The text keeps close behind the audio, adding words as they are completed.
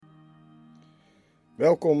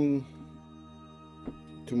Welcome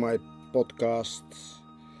to my podcast.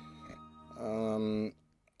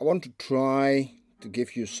 I want to try to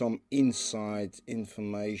give you some insight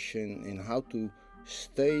information in how to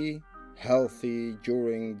stay healthy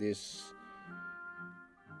during this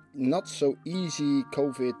not so easy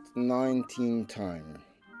COVID-19 time.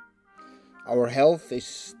 Our health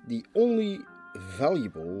is the only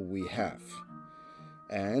valuable we have,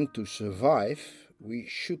 and to survive we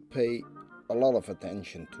should pay a lot of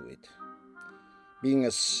attention to it. Being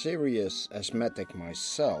a serious asthmatic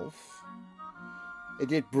myself, it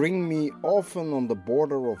did bring me often on the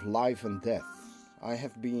border of life and death. I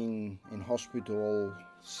have been in hospital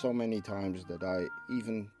so many times that I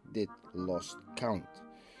even did lost count.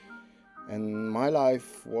 And my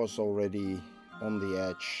life was already on the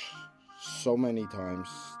edge so many times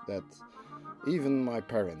that even my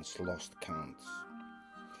parents lost count.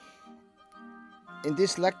 In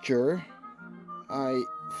this lecture, I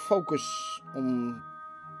focus on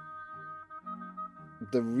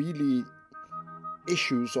the really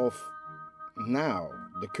issues of now,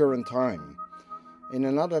 the current time. In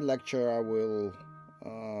another lecture, I will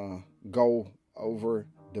go over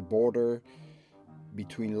the border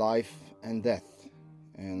between life and death.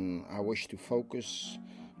 And I wish to focus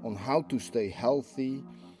on how to stay healthy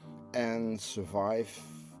and survive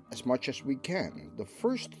as much as we can. The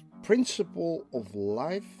first principle of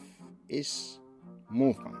life is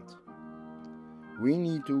movement. We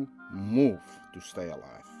need to move to stay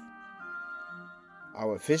alive.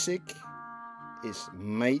 Our physique is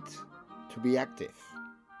made to be active.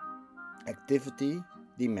 Activity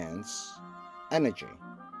demands energy,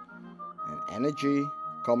 and energy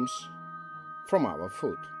comes from our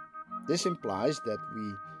food. This implies that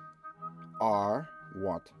we are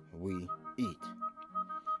what we eat.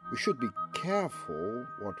 We should be careful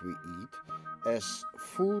what we eat, as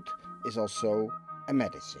food is also a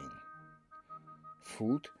medicine.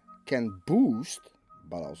 Food can boost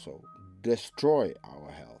but also destroy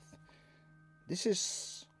our health. This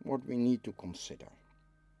is what we need to consider.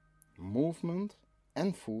 Movement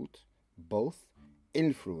and food both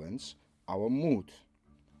influence our mood,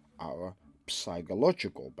 our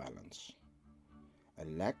psychological balance. A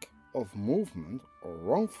lack of movement or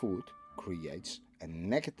wrong food creates a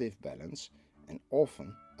negative balance and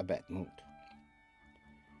often a bad mood.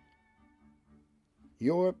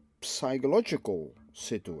 Your psychological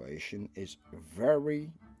situation is very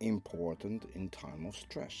important in time of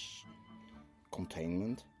stress,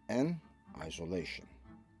 containment and isolation.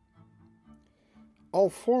 All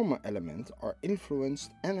former elements are influenced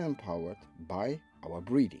and empowered by our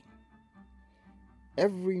breathing.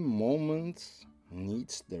 Every moment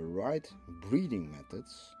needs the right breathing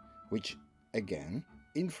methods, which again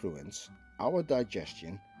influence our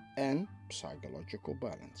digestion and psychological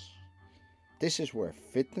balance. This is where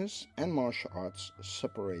fitness and martial arts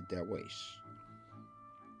separate their ways.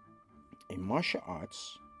 In martial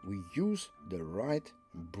arts, we use the right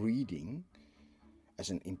breathing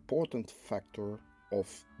as an important factor of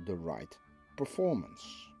the right performance.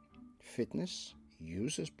 Fitness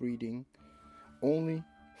uses breathing only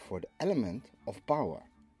for the element of power,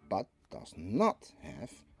 but does not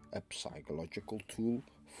have a psychological tool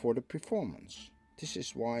for the performance. This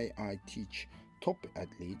is why I teach top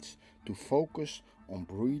athletes to focus on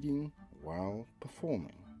breathing while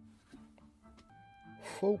performing.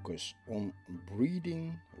 Focus on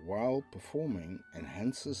breathing while performing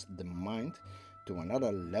enhances the mind to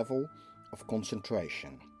another level of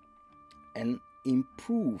concentration and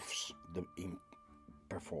improves the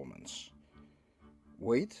performance.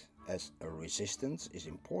 Weight as a resistance is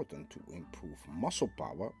important to improve muscle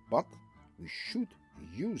power, but we should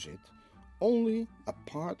use it only a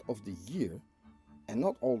part of the year and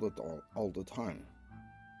not all the time.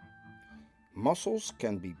 Muscles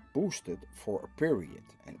can be boosted for a period,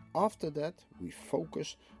 and after that we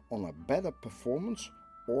focus on a better performance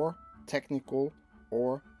or technical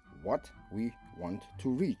or what we want to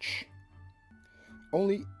reach.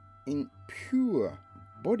 Only in pure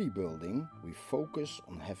bodybuilding we focus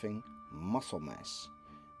on having muscle mass,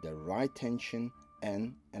 the right tension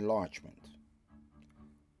and enlargement.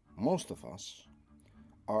 Most of us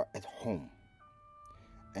are at home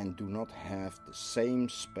and do not have the same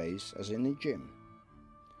space as in a gym.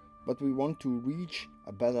 But we want to reach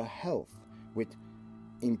a better health with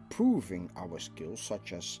improving our skills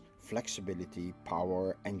such as flexibility,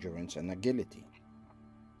 power, endurance and agility.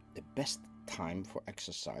 The best time for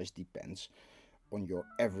exercise depends on your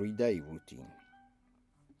everyday routine.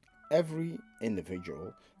 Every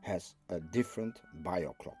individual has a different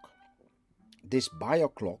bioclock. This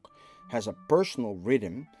bioclock has a personal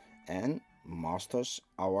rhythm and masters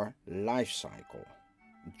our life cycle.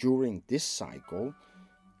 During this cycle,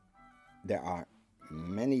 there are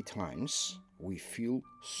many times we feel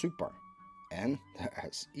super, and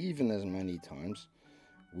there's even as many times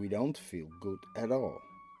we don't feel good at all.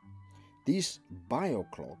 These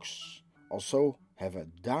bioclocks also have a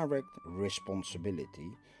direct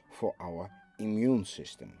responsibility for our immune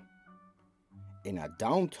system. In a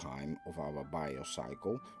downtime of our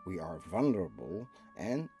biocycle, we are vulnerable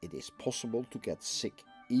and it is possible to get sick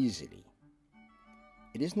easily.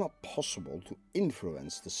 It is not possible to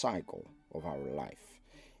influence the cycle of our life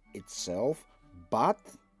itself, but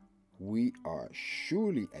we are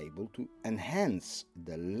surely able to enhance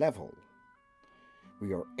the level.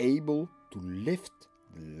 We are able to lift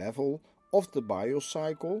the level of the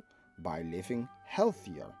biocycle by living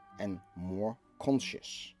healthier and more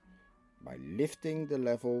conscious. By lifting the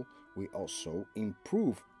level, we also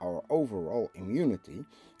improve our overall immunity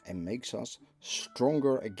and makes us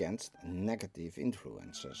stronger against negative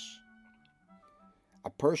influences. A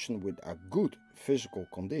person with a good physical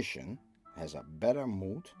condition has a better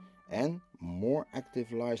mood and more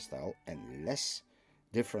active lifestyle and less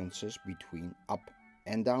differences between up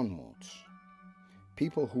and down moods.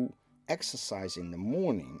 People who exercise in the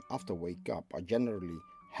morning after wake up are generally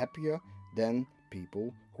happier than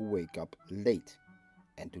people who wake up late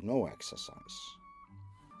and do no exercise.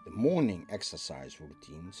 The morning exercise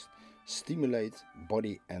routines stimulate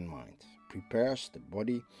body and mind, prepares the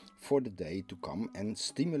body for the day to come and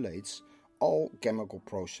stimulates all chemical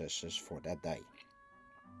processes for that day.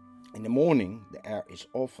 In the morning, the air is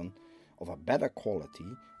often of a better quality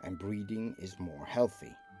and breathing is more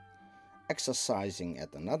healthy. Exercising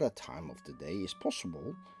at another time of the day is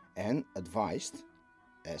possible and advised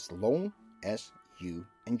as long as you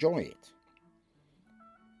enjoy it.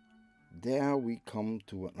 There we come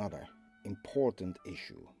to another important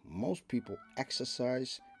issue. Most people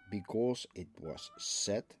exercise because it was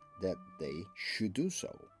said that they should do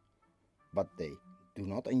so, but they do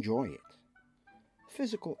not enjoy it.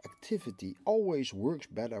 Physical activity always works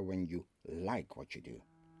better when you like what you do.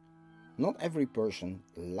 Not every person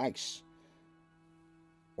likes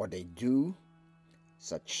what they do,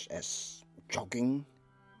 such as jogging,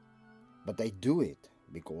 but they do it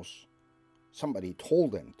because somebody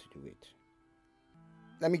told them to do it.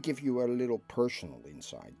 Let me give you a little personal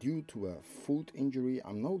insight. Due to a foot injury,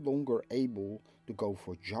 I'm no longer able to go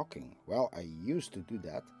for jogging. Well, I used to do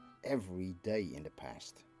that every day in the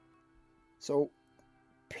past. So,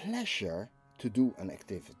 pleasure to do an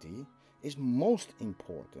activity is most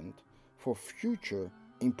important for future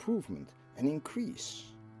improvement and increase.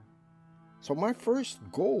 So my first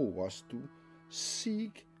goal was to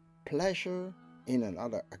seek pleasure in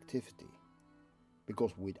another activity,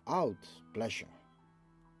 because without pleasure,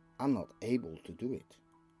 I'm not able to do it.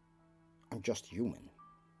 I'm just human.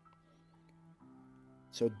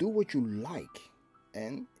 So do what you like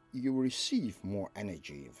and you receive more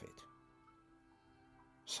energy of it.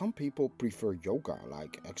 Some people prefer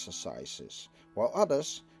yoga-like exercises, while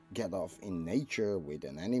others get off in nature with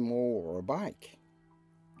an animal or a bike.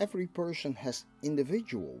 Every person has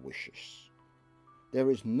individual wishes.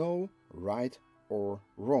 There is no right or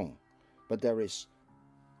wrong, but there is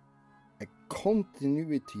a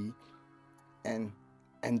continuity and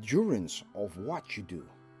endurance of what you do.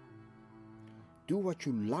 Do what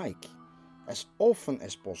you like as often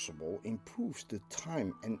as possible improves the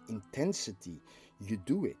time and intensity you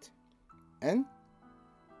do it, and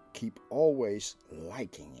keep always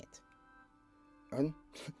liking it. And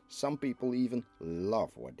some people even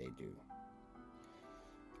love what they do.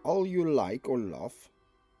 All you like or love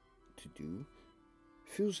to do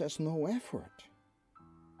feels as no effort.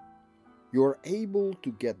 You're able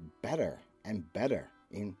to get better and better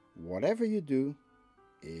in whatever you do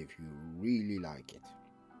if you really like it.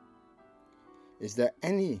 Is there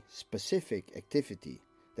any specific activity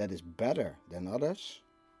that is better than others?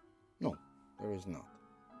 No, there is not.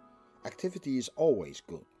 Activity is always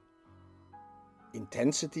good.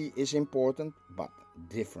 Intensity is important, but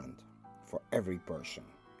different for every person.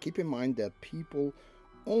 Keep in mind that people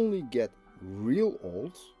only get real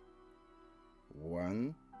old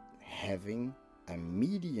when having a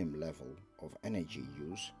medium level of energy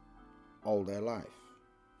use all their life.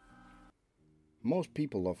 Most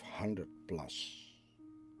people of 100 plus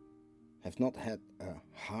have not had a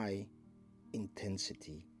high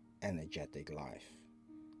intensity energetic life.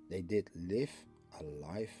 They did live a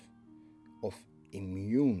life of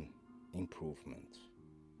immune improvement,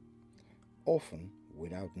 often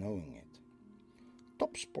without knowing it.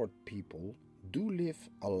 Top sport people do live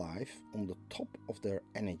a life on the top of their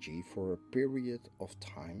energy for a period of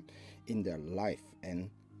time in their life, and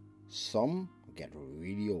some get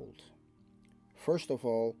really old. First of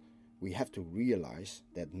all, we have to realize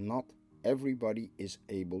that not everybody is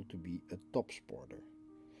able to be a top sporter.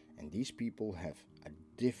 And these people have a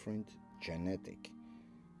different genetic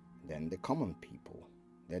than the common people.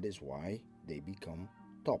 That is why they become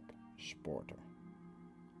top sporter.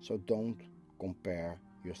 So don't compare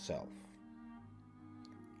yourself.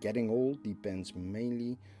 Getting old depends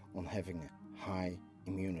mainly on having a high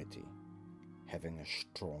immunity, having a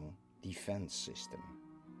strong defense system.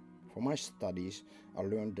 For my studies, I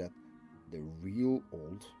learned that the real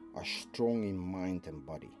old are strong in mind and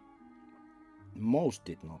body. Most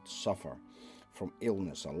did not suffer from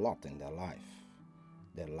illness a lot in their life.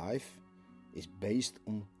 Their life is based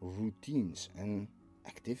on routines and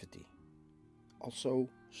activity, also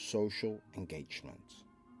social engagement.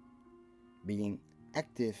 Being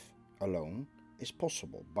active alone is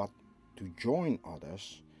possible, but to join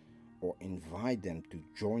others or invite them to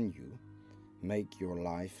join you make your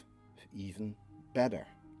life even better.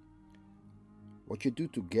 What you do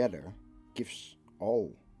together gives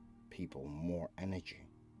all people more energy.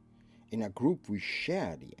 In a group we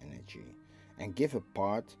share the energy and give a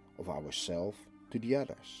part of ourselves to the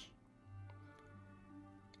others.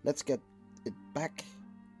 Let's get it back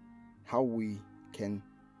how we can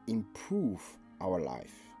improve our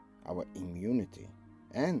life, our immunity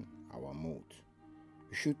and our mood.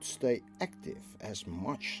 We should stay active as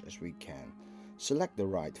much as we can. Select the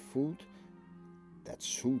right food that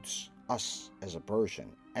suits us as a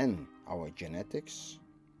person and our genetics.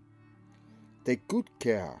 Take good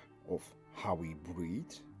care of how we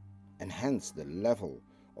breathe, enhance the level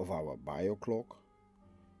of our bioclock,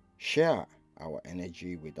 share our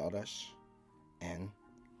energy with others, and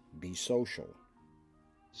be social.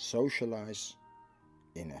 Socialize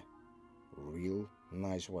in a real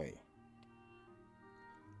nice way.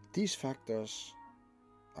 These factors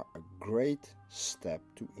are a great step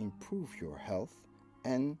to improve your health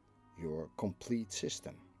and your complete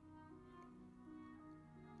system.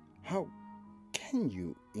 How can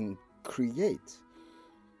you create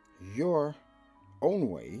your own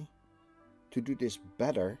way to do this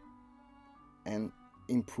better and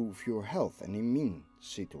improve your health and immune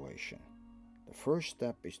situation? The first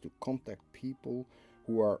step is to contact people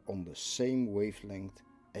who are on the same wavelength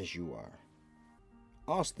as you are.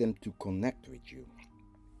 Ask them to connect with you,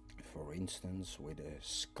 for instance with a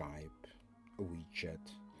Skype, a WeChat,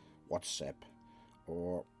 WhatsApp,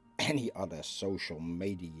 or any other social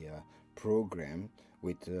media program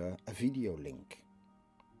with a video link.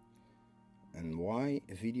 And why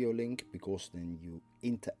a video link? Because then you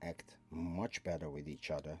interact much better with each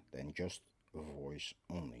other than just voice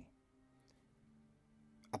only.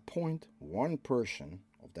 Appoint one person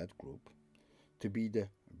of that group to be the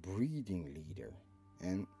breathing leader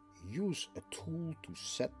and use a tool to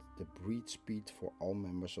set the breathe speed for all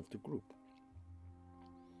members of the group.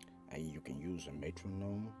 And you can use a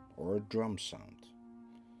metronome or a drum sound.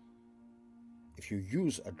 If you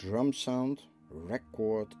use a drum sound,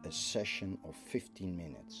 record a session of 15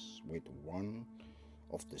 minutes with one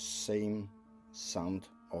of the same sound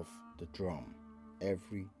of the drum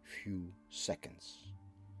every few seconds.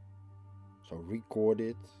 So record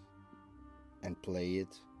it and play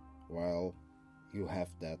it while you have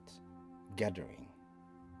that gathering.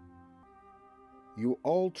 You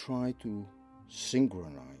all try to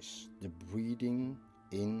synchronize the breathing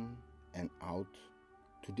in and out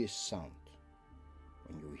to this sound.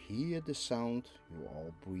 When you hear the sound, you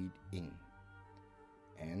all breathe in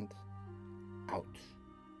and out.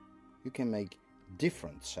 You can make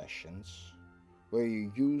different sessions where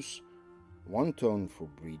you use one tone for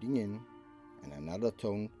breathing in and another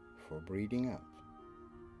tone for breathing out.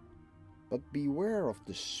 But beware of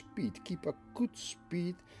the speed. Keep a good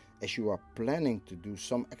speed as you are planning to do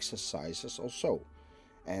some exercises also.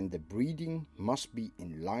 And the breathing must be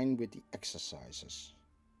in line with the exercises.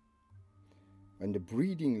 When the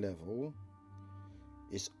breathing level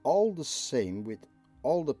is all the same with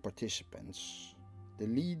all the participants, the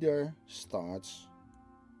leader starts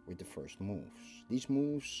with the first moves. These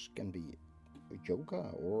moves can be yoga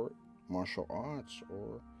or martial arts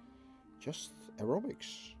or just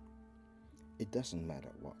aerobics. It doesn't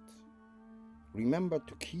matter what. Remember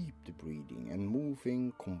to keep the breathing and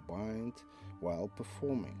moving combined while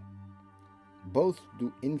performing. Both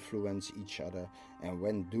do influence each other, and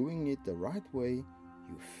when doing it the right way,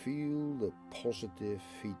 you feel the positive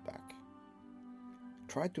feedback.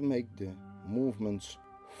 Try to make the movements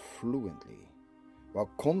fluently,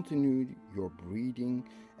 while continue your breathing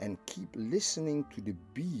and keep listening to the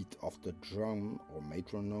beat of the drum or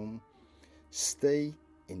metronome. Stay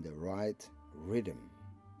in the right rhythm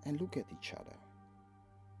and look at each other.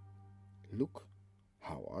 Look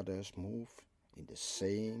how others move in the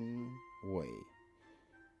same way.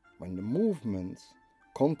 When the movement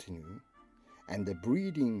continues and the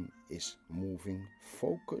breathing is moving,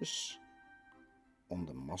 focus on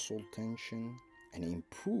the muscle tension and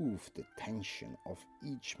improve the tension of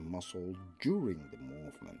each muscle during the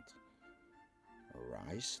movement.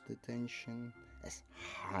 Raise the tension as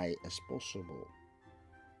high as possible,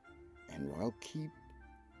 and while keep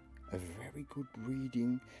a very good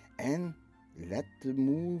breathing and let the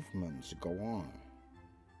movements go on.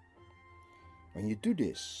 When you do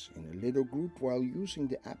this in a little group while using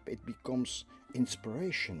the app, it becomes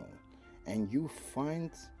inspirational and you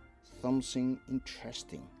find something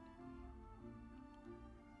interesting.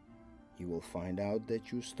 You will find out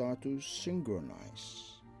that you start to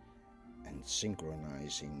synchronize. And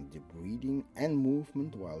synchronizing the breathing and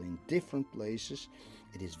movement while in different places,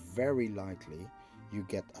 it is very likely you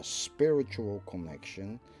get a spiritual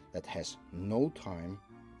connection that has no time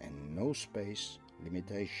and no space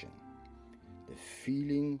limitation. The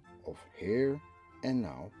feeling of here and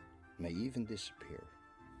now may even disappear.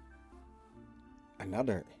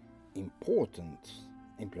 Another important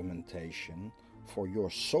implementation for your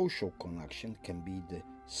social connection can be the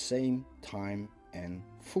same time and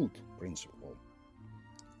food principle.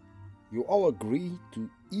 You all agree to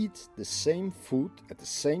eat the same food at the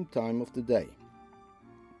same time of the day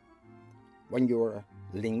when you're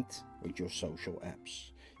linked with your social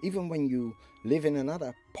apps. Even when you live in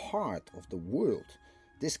another part of the world,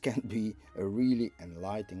 this can be a really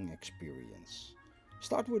enlightening experience.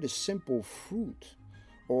 Start with a simple fruit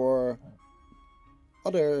or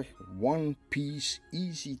other one-piece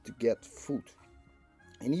easy to get food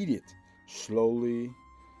and eat it slowly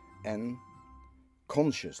and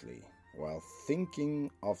consciously while thinking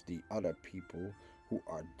of the other people who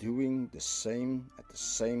are doing the same at the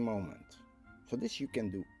same moment. So this you can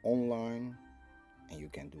do online and you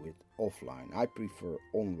can do it offline. I prefer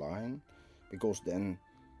online because then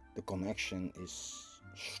the connection is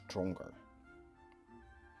stronger.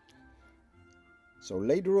 So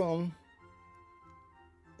later on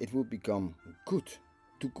it will become good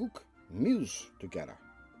to cook meals together.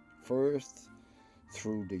 First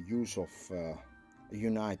through the use of a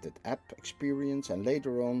United app experience, and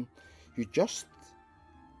later on you just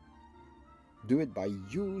do it by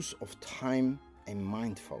use of time and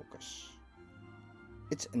mind focus.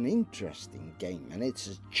 It's an interesting game and it's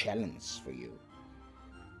a challenge for you.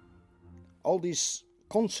 All these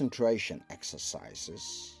concentration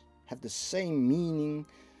exercises have the same meaning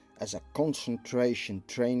as a concentration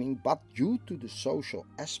training, but due to the social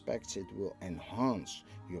aspects it will enhance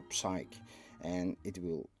your psyche and it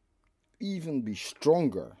will even be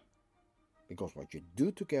stronger because what you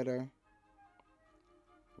do together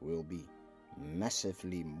will be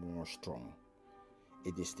massively more strong.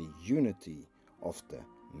 It is the unity of the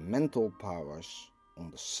mental powers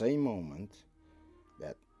on the same moment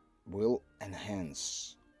that will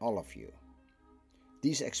enhance all of you.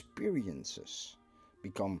 These experiences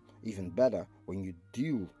become even better when you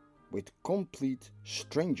deal with complete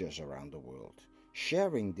strangers around the world.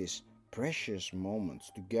 Sharing these precious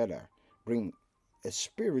moments together bring a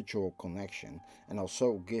spiritual connection and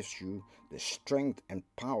also gives you the strength and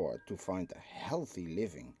power to find a healthy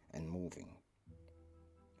living and moving.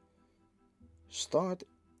 Start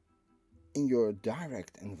in your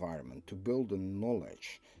direct environment to build the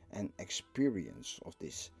knowledge and experience of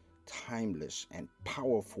this timeless and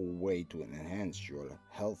powerful way to enhance your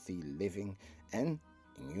healthy living and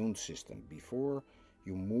immune system before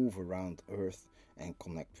you move around Earth and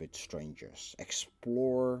connect with strangers.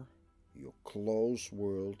 Explore your close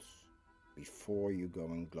world before you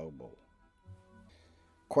going global.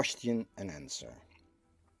 Question and answer.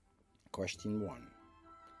 Question 1.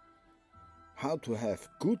 How to have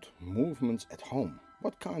good movements at home?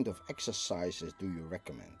 What kind of exercises do you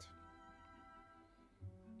recommend?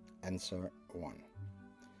 Answer 1.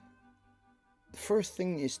 The first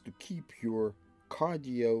thing is to keep your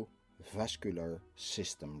cardiovascular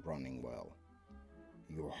system running well.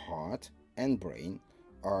 Your heart and brain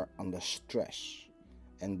are under stress,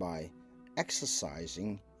 and by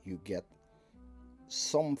exercising you get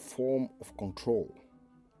some form of control.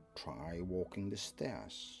 Try walking the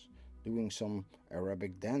stairs, doing some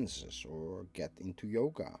aerobic dances, or get into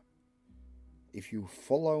yoga. If you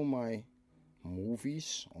follow my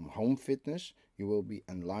movies on home fitness, you will be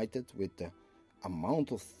enlightened with the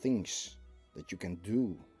amount of things that you can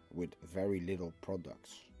do with very little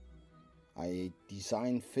products. I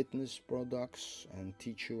design fitness products and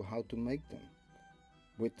teach you how to make them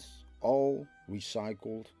with all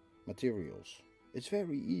recycled materials. It's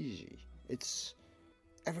very easy.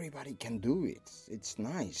 Everybody can do it. It's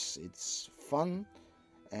nice. It's fun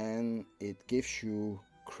and it gives you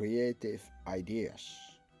creative ideas.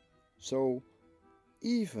 So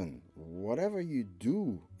even whatever you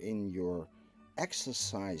do in your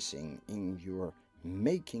exercising, in your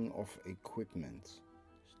making of equipment,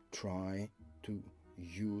 try to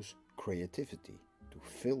use creativity to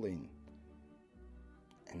fill in,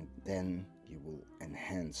 and then you will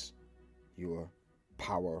enhance your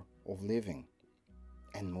power of living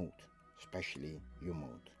and mood, especially your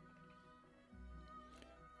mood.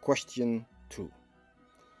 Question 2.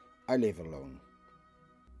 I live alone.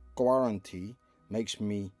 Quarantine makes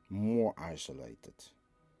me more isolated.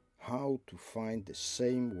 How to find the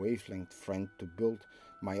same wavelength friend to build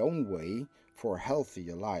my own way for a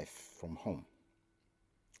healthier life from home?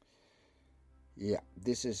 Yeah,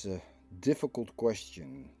 this is a difficult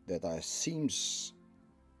question that seems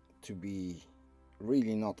to be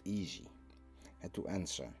really not easy to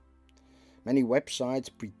answer. Many websites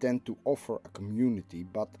pretend to offer a community,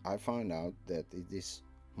 but I found out that it is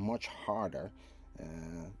much harder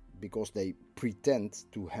because they pretend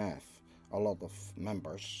to have a lot of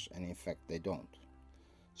members, and in fact they don't.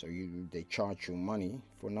 So they charge you money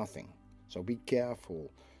for nothing. So be careful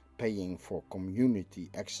paying for community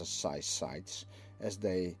exercise sites, as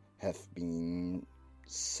they have been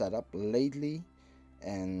set up lately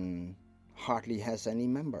and hardly has any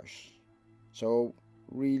members. So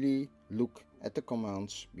really look at the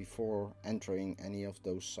commands before entering any of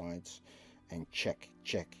those sites, and check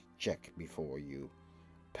before you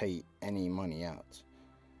pay any money out.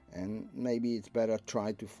 And maybe it's better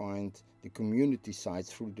try to find the community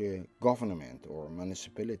sites through the government or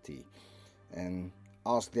municipality and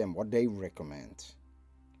ask them what they recommend.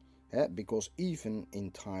 Because even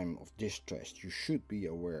in time of distress, you should be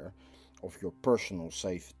aware of your personal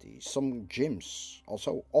safety. Some gyms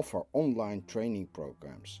also offer online training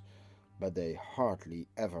programs, but they hardly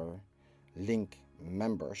ever link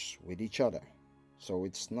members with each other. So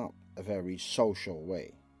it's not a very social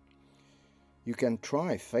way. You can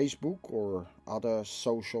try Facebook or other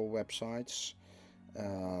social websites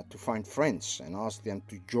to find friends and ask them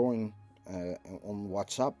to join on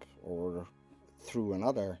WhatsApp or through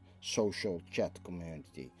another social chat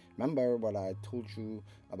community. Remember what I told you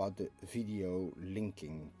about the video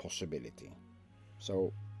linking possibility.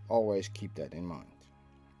 So always keep that in mind.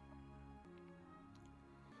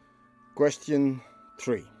 Question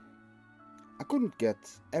 3. I couldn't get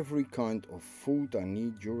every kind of food I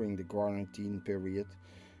need during the quarantine period.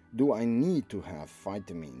 Do I need to have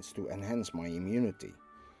vitamins to enhance my immunity?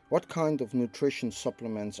 What kind of nutrition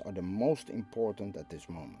supplements are the most important at this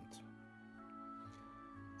moment?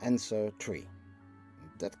 Answer 3.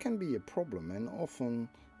 That can be a problem, and often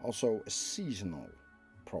also a seasonal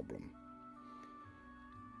problem.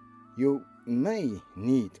 You may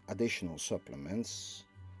need additional supplements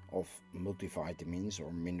of multivitamins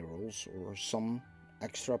or minerals or some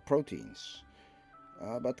extra proteins.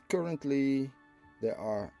 But currently there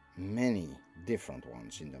are many different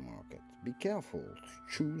ones in the market. Be careful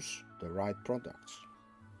to choose the right products.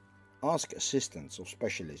 Ask assistance of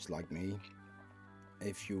specialists like me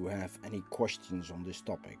if you have any questions on this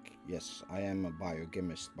topic. Yes, I am a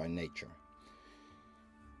biochemist by nature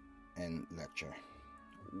and lecture.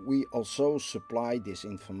 We also supply this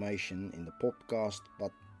information in the podcast,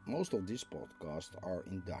 but most of these podcasts are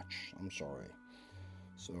in Dutch. I'm sorry.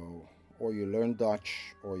 So, or you learn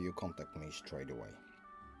Dutch or you contact me straight away.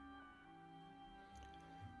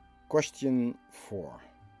 Question 4.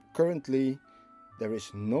 Currently, there is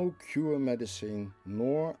no cure medicine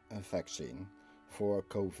nor a vaccine for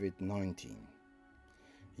COVID-19.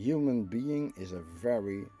 Human being is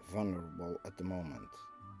very vulnerable at the moment.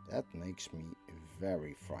 That makes me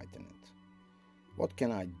very frightened. What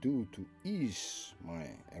can I do to ease my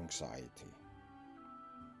anxiety?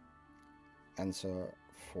 Answer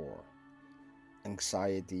 4.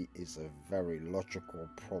 Anxiety is a very logical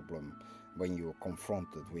problem when you are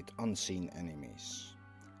confronted with unseen enemies.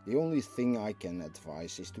 The only thing I can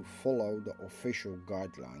advise is to follow the official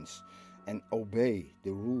guidelines and obey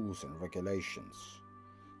the rules and regulations.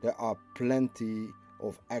 There are plenty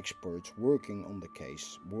of experts working on the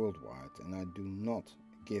case worldwide, and I do not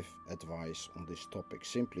give advice on this topic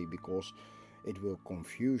simply because it will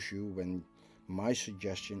confuse you when my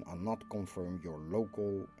suggestions are not confirm your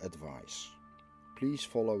local advice. Please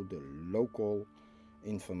follow the local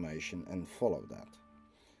information and follow that.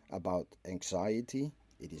 About anxiety,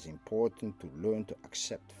 it is important to learn to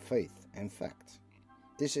accept faith and fact.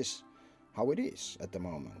 This is how it is at the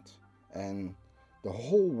moment, and the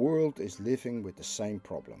whole world is living with the same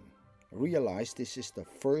problem. Realize this is the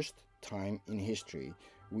first time in history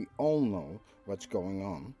we all know what's going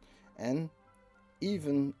on and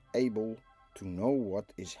even able to know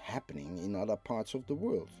what is happening in other parts of the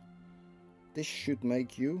world. This should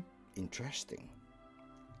make you interesting,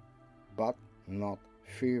 but not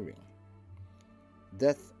fearing.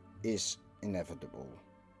 Death is inevitable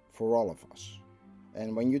for all of us.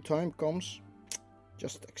 And when your time comes,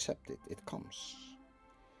 just accept it. It comes.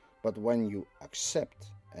 But when you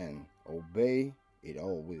accept and obey, it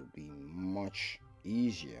all will be much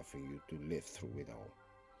easier for you to live through it all.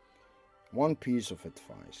 One piece of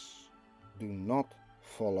advice: do not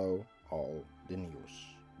follow all the news.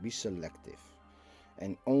 Be selective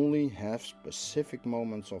and only have specific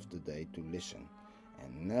moments of the day to listen,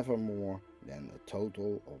 and never more than a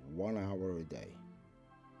total of 1 hour a day.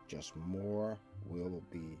 Just more will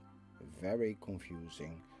be very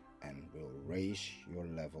confusing and will raise your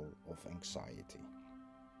level of anxiety.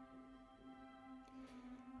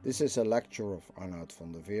 This is a lecture of Arnoud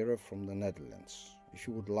van der Veere from the Netherlands. If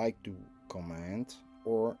you would like to comment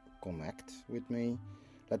or connect with me,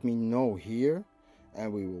 let me know here,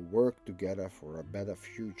 and we will work together for a better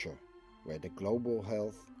future where the global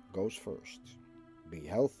health goes first. Be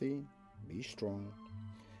healthy, be strong,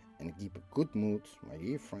 and keep a good mood, my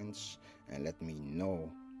dear friends, and let me know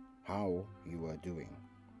how you are doing.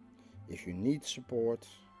 If you need support,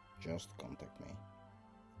 just contact me.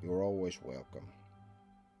 You're always welcome.